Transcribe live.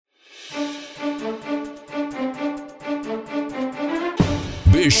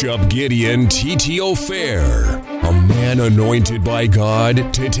Bishop Gideon T.T. Fair, a man anointed by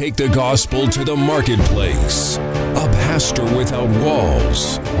God to take the gospel to the marketplace, a pastor without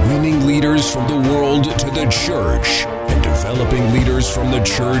walls, winning leaders from the world to the church, and developing leaders from the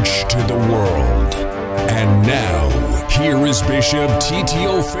church to the world. And now, here is Bishop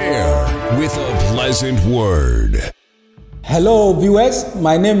T.T. Fair with a pleasant word. Hello viewers,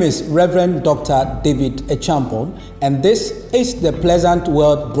 my name is Reverend Dr. David Echampon, and this is the Pleasant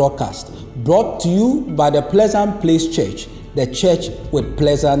Word broadcast, brought to you by the Pleasant Place Church, the church with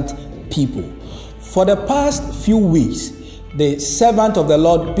pleasant people. For the past few weeks, the servant of the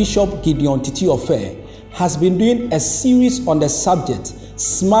Lord, Bishop Gideon T.T. Fair, has been doing a series on the subject,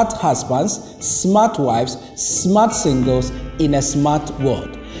 Smart Husbands, Smart Wives, Smart Singles in a Smart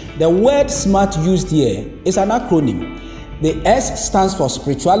World. The word smart used here is an acronym. The S stands for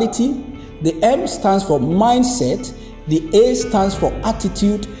spirituality, the M stands for mindset, the A stands for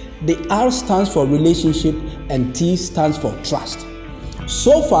attitude, the R stands for relationship, and T stands for trust.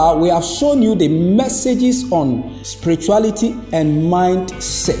 So far, we have shown you the messages on spirituality and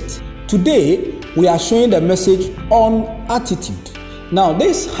mindset. Today, we are showing the message on attitude. Now,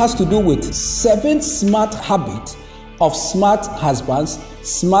 this has to do with 7 smart habits of smart husbands,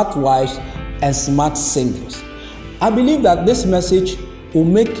 smart wives, and smart singles. I believe that this message will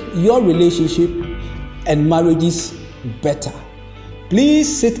make your relationship and marriages better.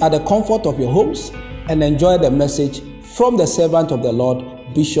 Please sit at the comfort of your homes and enjoy the message from the servant of the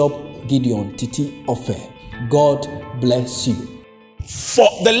Lord, Bishop Gideon T.T. Fair. God bless you. For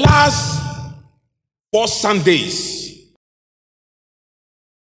the last 4 Sundays,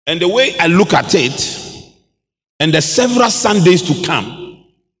 and the way I look at it, and the several Sundays to come,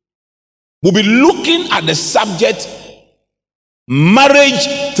 we'll be looking at the subject Marriage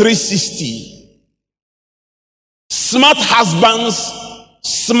 360. Smart husbands,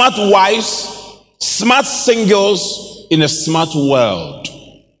 smart wives, smart singles in a smart world.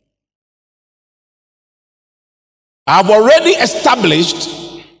 I've already established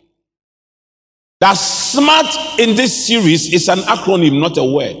that SMART in this series is an acronym, not a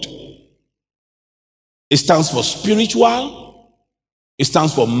word. It stands for spiritual, it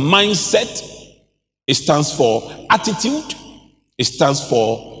stands for mindset, it stands for attitude, it stands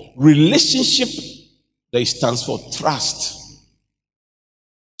for relationship, it stands for trust.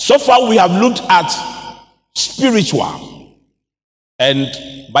 So far we have looked at spiritual, and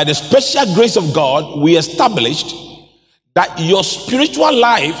by the special grace of God, we established that your spiritual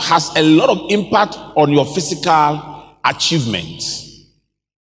life has a lot of impact on your physical achievements,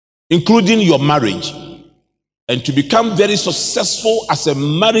 including your marriage. And to become very successful as a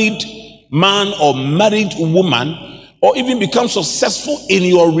married man or married woman, or even become successful in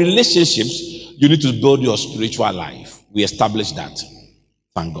your relationships, you need to build your spiritual life. We established that.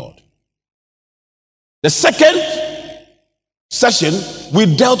 Thank God. The second session,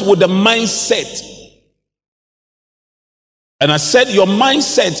 we dealt with the mindset. And I said your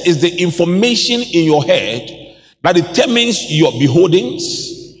mindset is the information in your head that determines your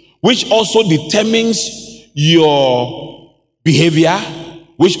beholdings, which also determines your behavior,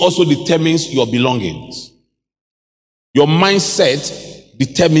 which also determines your belongings. Your mindset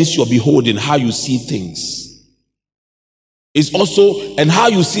determines your beholding, how you see things. It's also, and how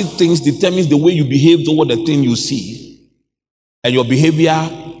you see things determines the way you behave toward the thing you see. And your behavior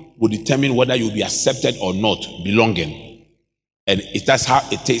will determine whether you'll be accepted or not, belonging. And that's how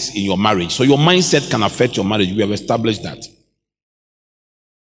it is in your marriage. So your mindset can affect your marriage. We have established that.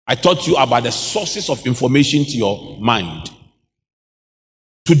 I taught you about the sources of information to your mind.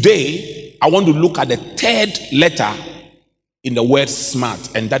 Today, I want to look at the third letter in the word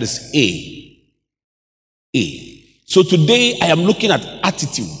smart, and that is A. A. So today, I am looking at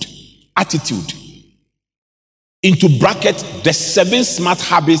attitude. Attitude. Into bracket, the 7 smart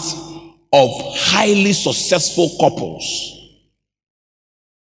habits of highly successful couples.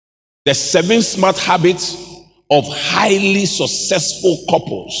 The 7 smart habits of highly successful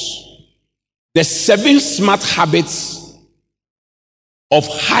couples. The 7 smart habits of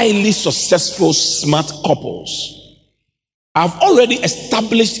highly successful smart couples. I've already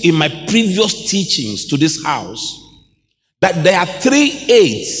established in my previous teachings to this house that there are 3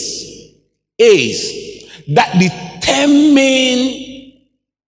 A's that determine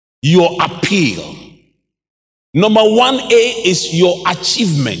your appeal. Number 1A is your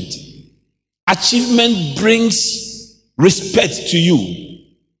achievement. Achievement brings respect to you.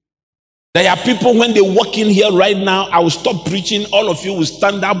 There are people, when they walk in here right now, I will stop preaching, all of you will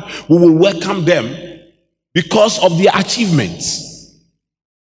stand up, we will welcome them because of their achievements.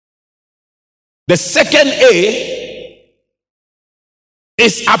 The second A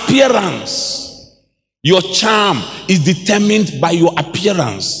is appearance. Your charm is determined by your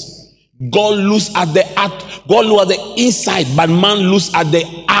appearance. God looks at the inside, but man looks at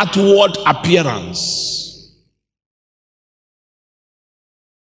the outward appearance.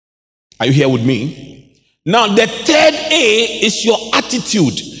 Are you here with me? Now, the third A is your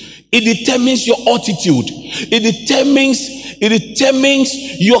attitude. It determines your attitude. It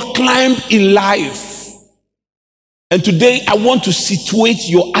determines your climb in life. And today I want to situate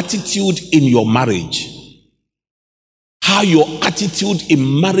your attitude in your marriage. How your attitude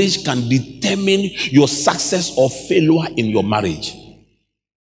in marriage can determine your success or failure in your marriage.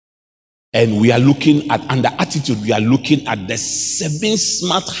 And we are looking at, under attitude, we are looking at the 7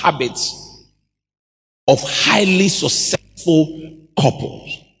 smart habits of highly successful couples.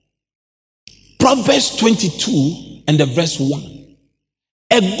 Proverbs 22 and the verse 1.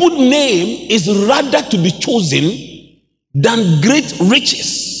 A good name is rather to be chosen than great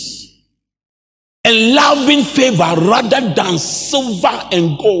riches, and loving favor rather than silver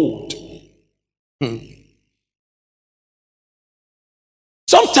and gold.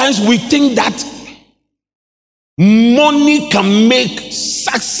 Sometimes we think that money can make,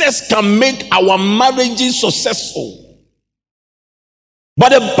 success can make our marriages successful. But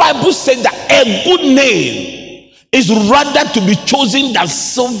the Bible said that a good name is rather to be chosen than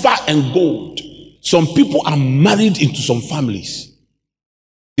silver and gold. Some people are married into some families.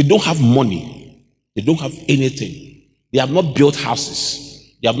 They don't have money. They don't have anything. They have not built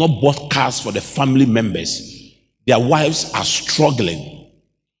houses. They have not bought cars for the family members. Their wives are struggling.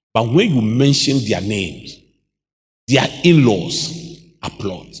 But when you mention their names, their in-laws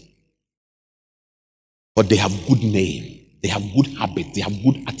applaud. But they have good name. They have good habit. They have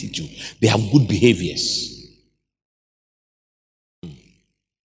good attitude. They have good behaviors.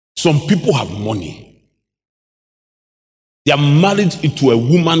 Some people have money. They are married into a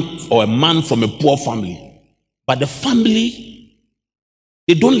woman or a man from a poor family. But the family,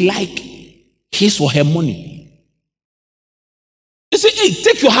 they don't like his or her money. They say, hey,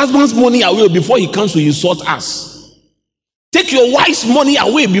 take your husband's money away before he comes to insult us. Take your wife's money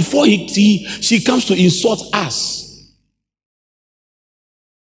away before she comes to insult us.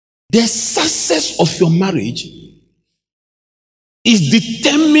 The success of your marriage is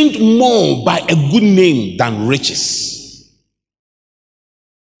determined more by a good name than riches.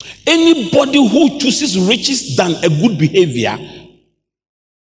 Anybody who chooses riches than a good behavior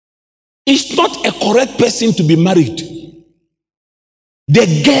is not a correct person to be married. The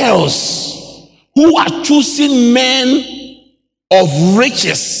girls who are choosing men of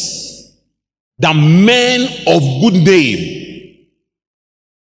riches than men of good name,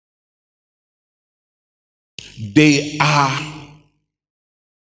 they are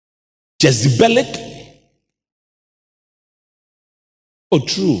Jezebelic or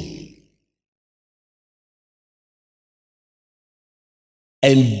true,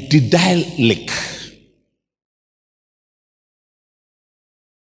 and Didalic.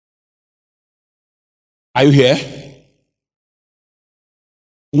 Are you here?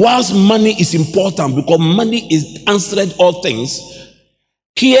 Whilst money is important because money is answered all things,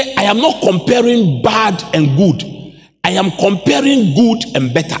 here I am not comparing bad and good. I am comparing good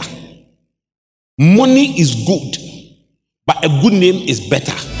and better. Money is good, but a good name is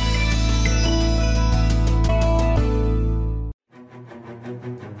better.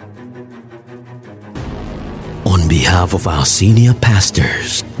 On behalf of our senior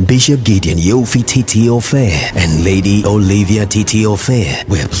pastors, Bishop Gideon Yofi Titi Ofair and Lady Olivia Titi Ofair,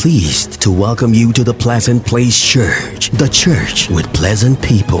 we're pleased to welcome you to the Pleasant Place Church, the church with pleasant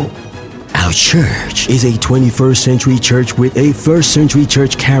people. Our church is a 21st century church with a first century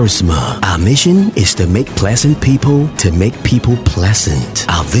church charisma. Our mission is to make pleasant people to make people pleasant.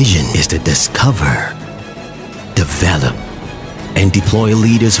 Our vision is to discover, develop, and deploy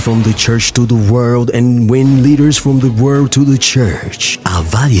leaders from the church to the world and win leaders from the world to the church. Our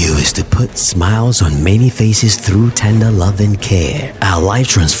value is to put smiles on many faces through tender love and care. Our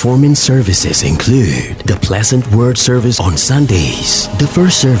life-transforming services include the Pleasant Word service on Sundays. The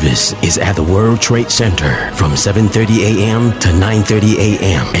first service is at the World Trade Center from 7:30 a.m. to 9:30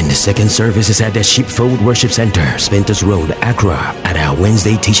 a.m. And the second service is at the Sheepfold Worship Center, Spinters Road, Accra, at our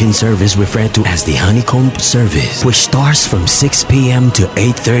Wednesday teaching service referred to as the Honeycomb service, which starts from 6 p.m. to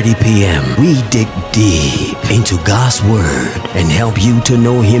 8:30 p.m. We dig deep into God's Word and help you to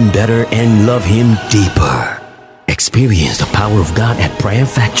know Him better and love Him deeper. Experience the power of God at Prayer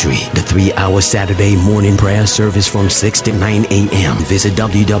Factory, the 3-hour Saturday morning prayer service from 6 to 9 a.m. Visit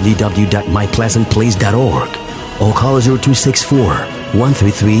www.mypleasantplace.org or call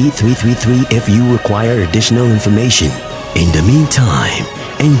 0264-133-333 if you require additional information. In the meantime,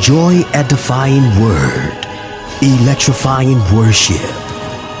 enjoy edifying word, electrifying worship,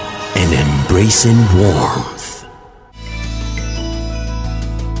 and embracing warmth.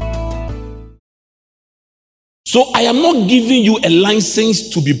 So I am not giving you a license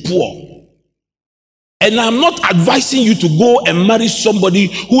to be poor. And I'm not advising you to go and marry somebody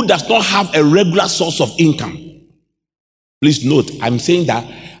who does not have a regular source of income. Please note, I'm saying that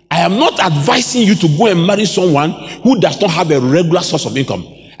I am not advising you to go and marry someone who does not have a regular source of income.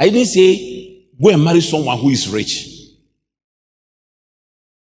 I didn't say go and marry someone who is rich.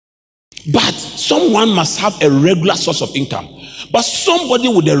 But someone must have a regular source of income. But somebody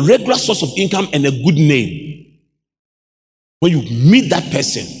with a regular source of income and a good name, when you meet that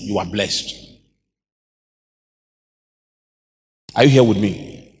person, you are blessed. Are you here with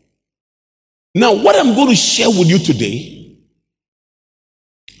me? Now, what I'm going to share with you today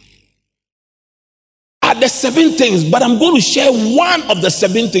are the 7 things, but I'm going to share one of the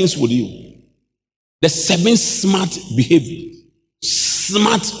 7 things with you. The 7 smart behaviors,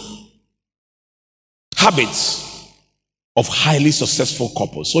 smart habits of highly successful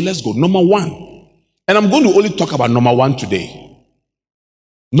couples. So let's go. Number 1. And I'm going to only talk about number 1 today.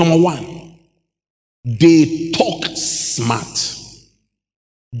 Number 1. They talk smart.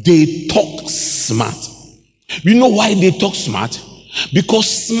 They talk smart. You know why they talk smart?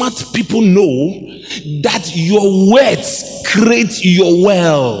 Because smart people know that your words create your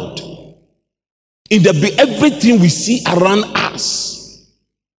world. In everything we see around us,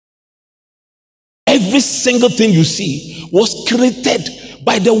 every single thing you see was created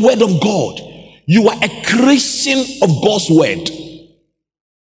by the word of God. You are a creation of God's word.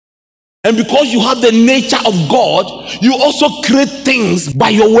 And because you have the nature of God, you also create things by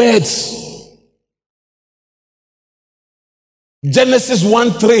your words. Genesis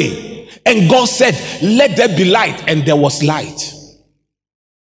 1:3, and God said, let there be light, and there was light.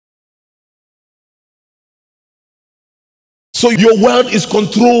 So your world is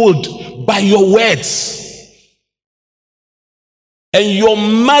controlled by your words. And your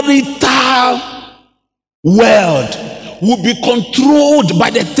marital world will be controlled by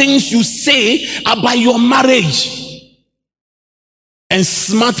the things you say about your marriage. And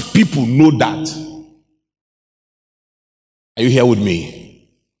smart people know that. Are you here with me?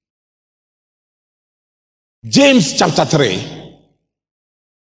 James chapter 3,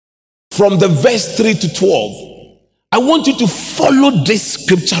 from the verse 3 to 12. I want you to follow this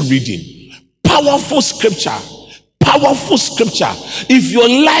scripture reading. Powerful scripture. Powerful scripture. If your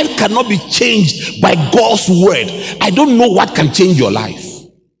life cannot be changed by God's word, I don't know what can change your life.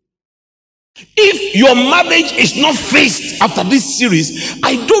 If your marriage is not faced after this series,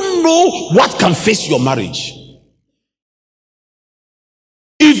 I don't know what can face your marriage.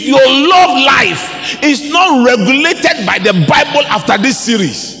 If your love life is not regulated by the Bible after this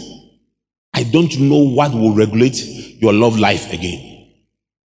series, I don't know what will regulate your love life again.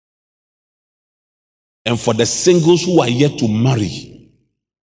 And for the singles who are yet to marry,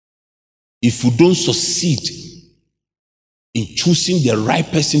 if you don't succeed in choosing the right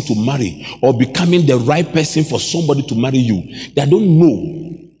person to marry or becoming the right person for somebody to marry you, they don't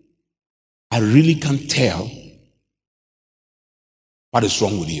know. I really can't tell what is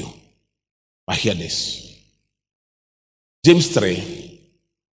wrong with you. But hear this. James 3,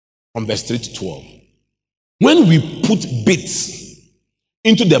 from verse 3 to 12. When we put bits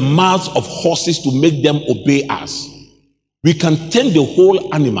into the mouths of horses to make them obey us, we can turn the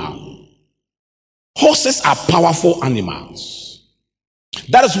whole animal. Horses are powerful animals.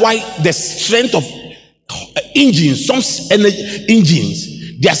 That is why the strength of engines, some energy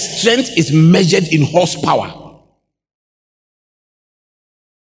engines, their strength is measured in horsepower.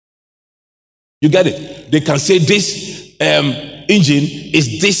 You get it? They can say this engine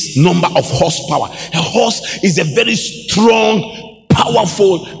is this number of horsepower. A horse is a very strong,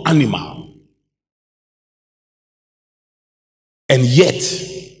 powerful animal. And yet,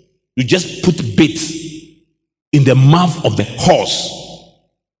 you just put bait in the mouth of the horse,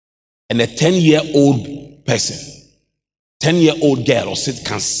 and a 10-year-old person, 10-year-old girl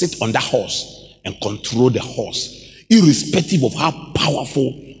can sit on that horse and control the horse, irrespective of how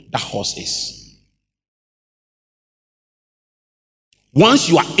powerful that horse is. Once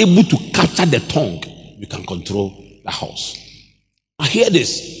you are able to capture the tongue, you can control the horse. Now hear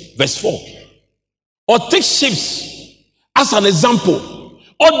this, verse 4. Or take ships as an example.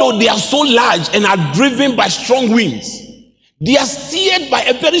 Although they are so large and are driven by strong winds, they are steered by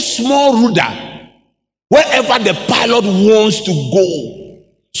a very small rudder wherever the pilot wants to go.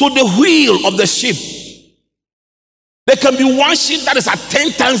 So the wheel of the ship, there can be one ship that is at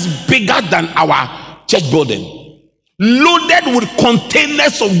 10 times bigger than our church building. loaded with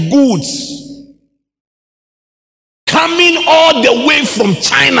containers of goods, coming all the way from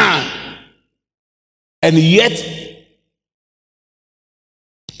China, and yet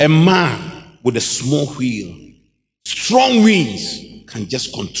a man with a small wheel, strong winds, can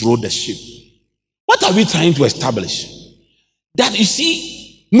just control the ship. What are we trying to establish? That you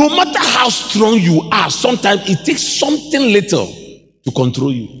see, no matter how strong you are, sometimes it takes something little to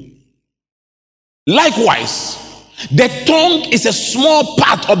control you. Likewise, the tongue is a small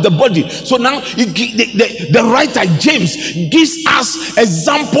part of the body. So now the writer James gives us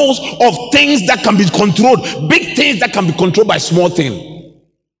examples of things that can be controlled, big things that can be controlled by small things.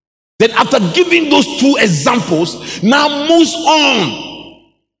 Then after giving those two examples, now moves on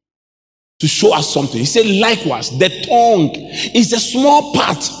to show us something. He said, likewise, the tongue is a small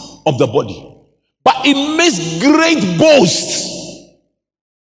part of the body, but it makes great boasts.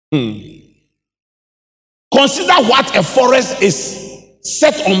 Consider what a forest is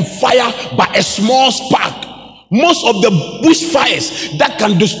set on fire by a small spark. Most of the bushfires that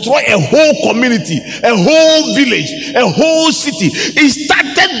can destroy a whole community, a whole village, a whole city, is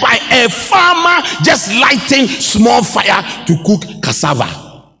started by a farmer just lighting small fire to cook cassava.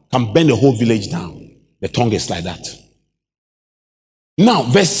 Can burn the whole village down. The tongue is like that. Now,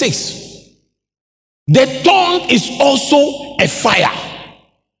 verse 6. The tongue is also a fire,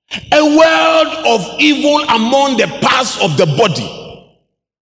 a world of evil among the parts of the body.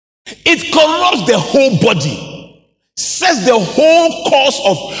 It corrupts the whole body, sets the whole course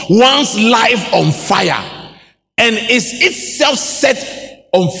of one's life on fire, and is itself set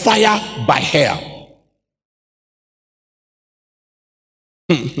on fire by hell.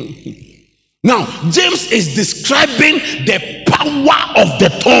 Now, James is describing the power of the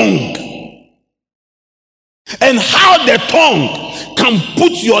tongue and how the tongue can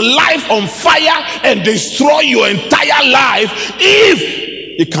put your life on fire and destroy your entire life if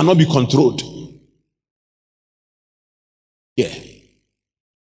it cannot be controlled. Yeah.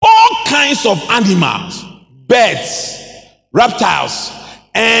 All kinds of animals, birds, reptiles,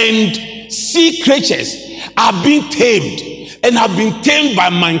 and sea creatures are being tamed and have been tamed by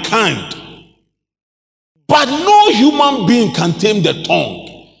mankind. But no human being can tame the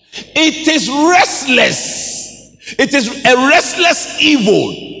tongue. It is restless. It is a restless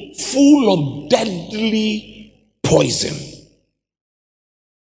evil full of deadly poison.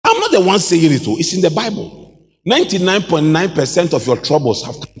 I'm not the one saying it, it's in the Bible. 99.9% of your troubles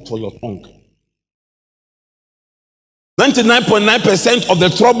have come from your tongue. 99.9% of the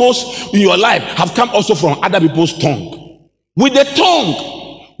troubles in your life have come also from other people's tongue. With the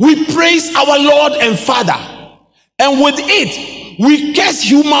tongue, we praise our Lord and Father, and with it, we curse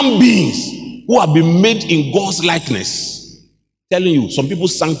human beings who have been made in God's likeness. Telling you, some people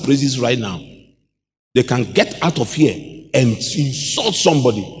sang praises right now. They can get out of here and insult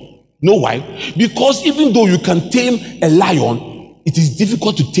somebody. Know why? Because even though you can tame a lion, it is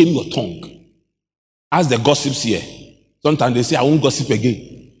difficult to tame your tongue. Ask the gossips here. Sometimes they say, I won't gossip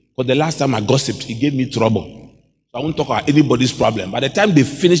again. Because the last time I gossiped, it gave me trouble. So I won't talk about anybody's problem. By the time they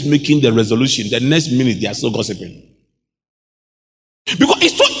finish making the resolution, the next minute they are still gossiping. Because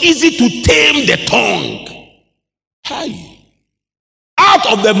it's so easy to tame the tongue. Hi.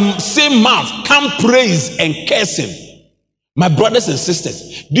 Out of the same mouth come praise and cursing. My brothers and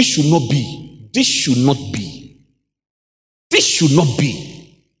sisters, this should not be. This should not be. This should not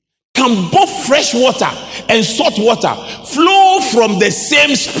be. Can both fresh water and salt water flow from the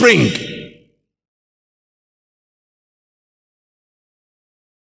same spring?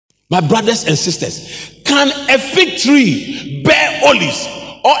 My brothers and sisters, can a fig tree bear olives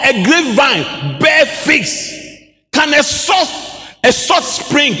or a grapevine bear figs? Can a salt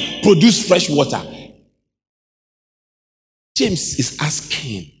spring produce fresh water? James is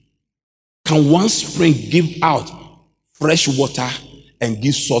asking, can one spring give out fresh water and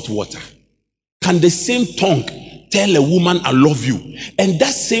give salt water? Can the same tongue tell a woman, I love you, and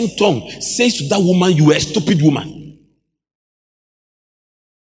that same tongue says to that woman, you are a stupid woman?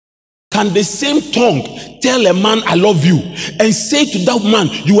 Can the same tongue tell a man, I love you, and say to that man,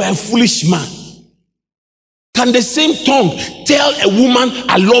 you are a foolish man? Can the same tongue tell a woman,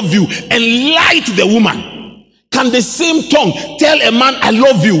 I love you, and lie to the woman? Can the same tongue tell a man, I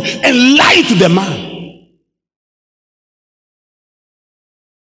love you, and lie to the man?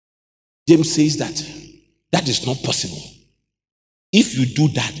 James says that is not possible. If you do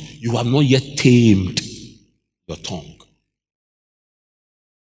that, you have not yet tamed your tongue.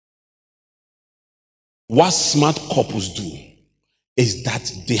 What smart couples do is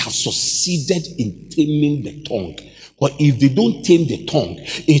that they have succeeded in taming the tongue. But if they don't tame the tongue,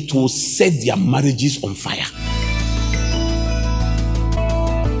 it will set their marriages on fire.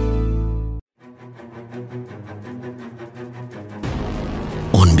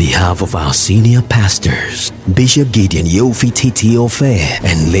 behalf of our senior pastors, Bishop Gideon Yofi T.T. Fair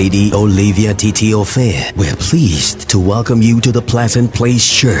and Lady Olivia T.T. Fair, we're pleased to welcome you to the Pleasant Place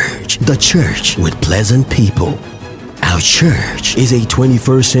Church, the church with pleasant people. Our church is a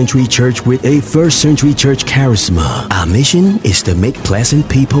 21st century church with a first century church charisma. Our mission is to make pleasant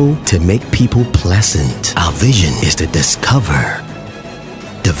people to make people pleasant. Our vision is to discover,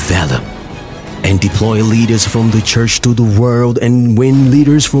 develop, and deploy leaders from the church to the world and win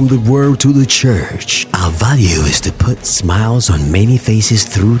leaders from the world to the church. Our value is to put smiles on many faces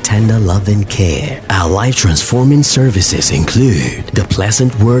through tender love and care. Our life-transforming services include the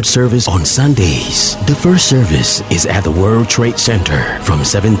Pleasant Word service on Sundays. The first service is at the World Trade Center from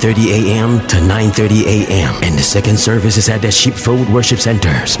 7:30 a.m. to 9:30 a.m. And the second service is at the Sheepfold Worship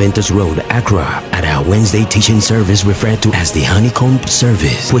Center, Spinters Road, Accra, at our Wednesday teaching service referred to as the Honeycomb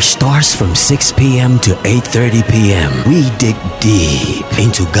service, which starts from 6 p.m. to 8:30 p.m. We dig deep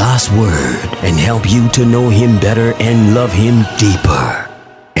into God's Word and help you to know Him better and love Him deeper.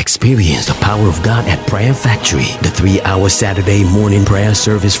 Experience the power of God at Prayer Factory, the 3-hour Saturday morning prayer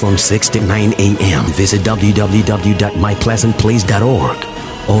service from 6 to 9 a.m. Visit www.mypleasantplace.org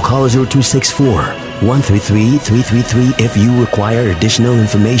or call 0264-133-333 if you require additional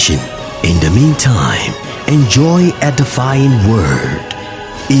information. In the meantime, enjoy edifying Word,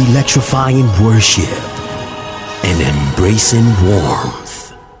 electrifying worship, and embracing warmth.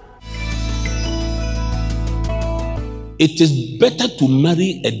 It is better to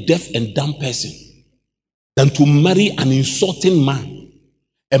marry a deaf and dumb person than to marry an insulting man,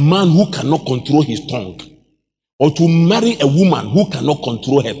 a man who cannot control his tongue, or to marry a woman who cannot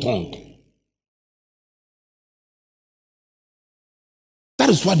control her tongue. That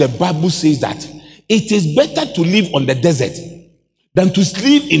is why the Bible says that it is better to live on the desert than to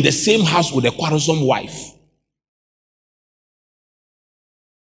live in the same house with a quarrelsome wife.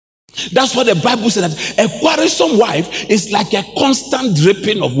 That's what the Bible says, that a quarrelsome wife is like a constant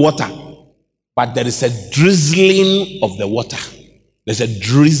dripping of water, but there is a drizzling of the water. There's a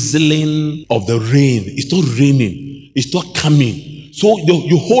drizzling of the rain. It's not raining, it's not coming. So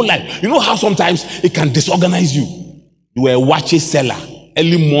your whole life, you know how sometimes it can disorganize you. You were a watchy seller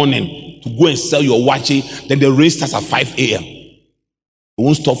early morning to go and sell your watchy, then the rain starts at 5 a.m. It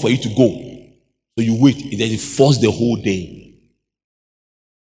won't stop for you to go. So you wait, then it falls the whole day.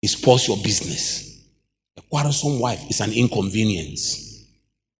 It spoils your business. A quarrelsome wife is an inconvenience.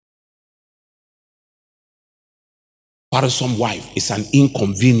 Quarrelsome wife is an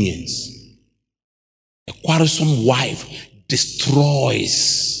inconvenience. A quarrelsome wife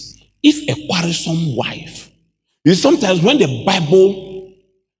destroys. If a quarrelsome wife, sometimes when the Bible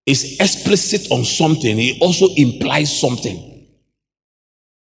is explicit on something, it also implies something.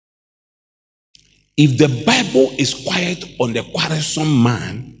 If the Bible is quiet on the quarrelsome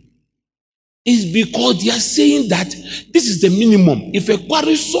man, it's because they are saying that this is the minimum. If a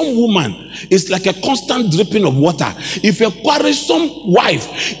quarrelsome woman is like a constant dripping of water, if a quarrelsome wife,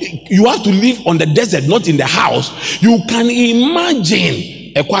 you have to live on the desert, not in the house, you can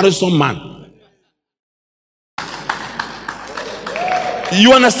imagine a quarrelsome man.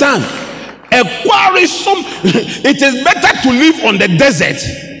 You understand? A quarrelsome, it is better to live on the desert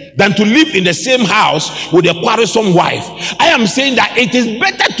than to live in the same house with a quarrelsome wife. I am saying that it is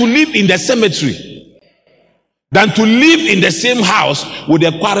better to live in the cemetery than to live in the same house with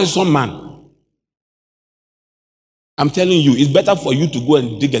a quarrelsome man. I'm telling you, it's better for you to go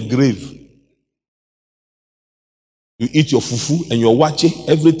and dig a grave. You eat your fufu and your wache,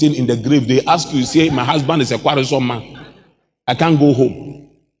 everything in the grave. They ask you, say, my husband is a quarrelsome man, I can't go home.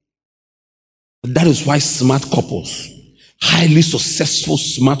 That is why smart couples, highly successful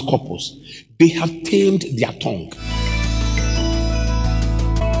smart couples, they have tamed their tongue.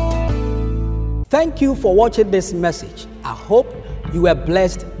 Thank you for watching this message. I hope you were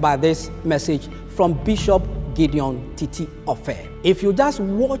blessed by this message from Bishop Gideon T.T. Fair. If you just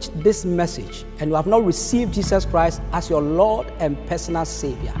watched this message and you have not received Jesus Christ as your Lord and personal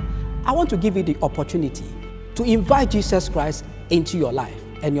Savior, I want to give you the opportunity to invite Jesus Christ into your life,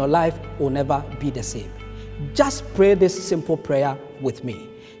 and your life will never be the same. Just pray this simple prayer with me.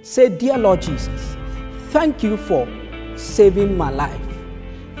 Say, Dear Lord Jesus, thank you for saving my life.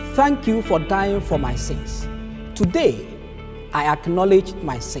 Thank you for dying for my sins. Today, I acknowledge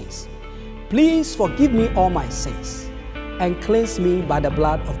my sins. Please forgive me all my sins and cleanse me by the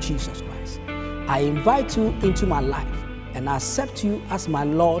blood of Jesus Christ. I invite you into my life and I accept you as my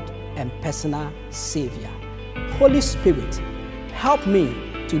Lord and personal Savior. Holy Spirit, help me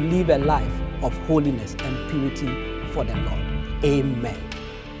to live a life of holiness and purity for the Lord. Amen.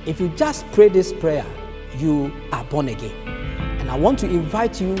 If you just pray this prayer, you are born again. And I want to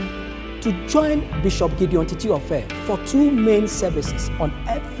invite you to join Bishop Gideon Titi Ofe for 2 main services on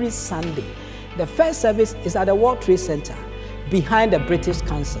every Sunday. The first service is at the World Trade Center behind the British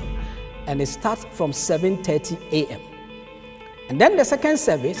Council, and it starts from 7:30 a.m. And then the second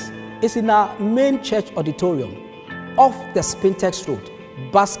service is in our main church auditorium off the Spintex Road,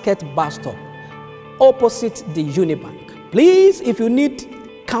 Basket Bus Stop, opposite the Unibank. Please, if you need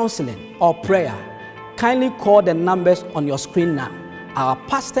counseling or prayer, kindly call the numbers on your screen now. Our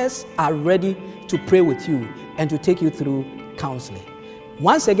pastors are ready to pray with you and to take you through counseling.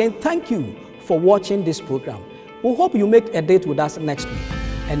 Once again, thank you for watching this program. We hope you make a date with us next week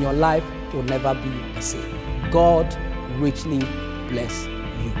and your life will never be the same. God richly bless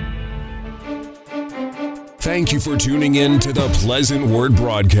you. Thank you for tuning in to the Pleasant Word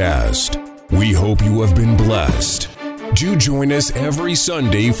broadcast. We hope you have been blessed. Do join us every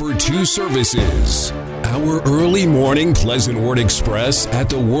Sunday for 2 services. Our early morning Pleasant Word Express at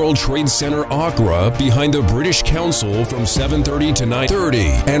the World Trade Center Accra behind the British Council from 7:30 to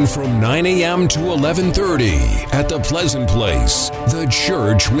 9:30 and from 9 a.m. to 11:30 at the Pleasant Place, the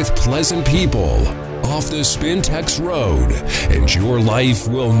church with pleasant people, off the Spintex Road, and your life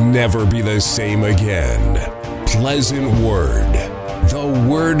will never be the same again. Pleasant Word, the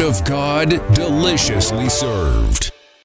Word of God deliciously served.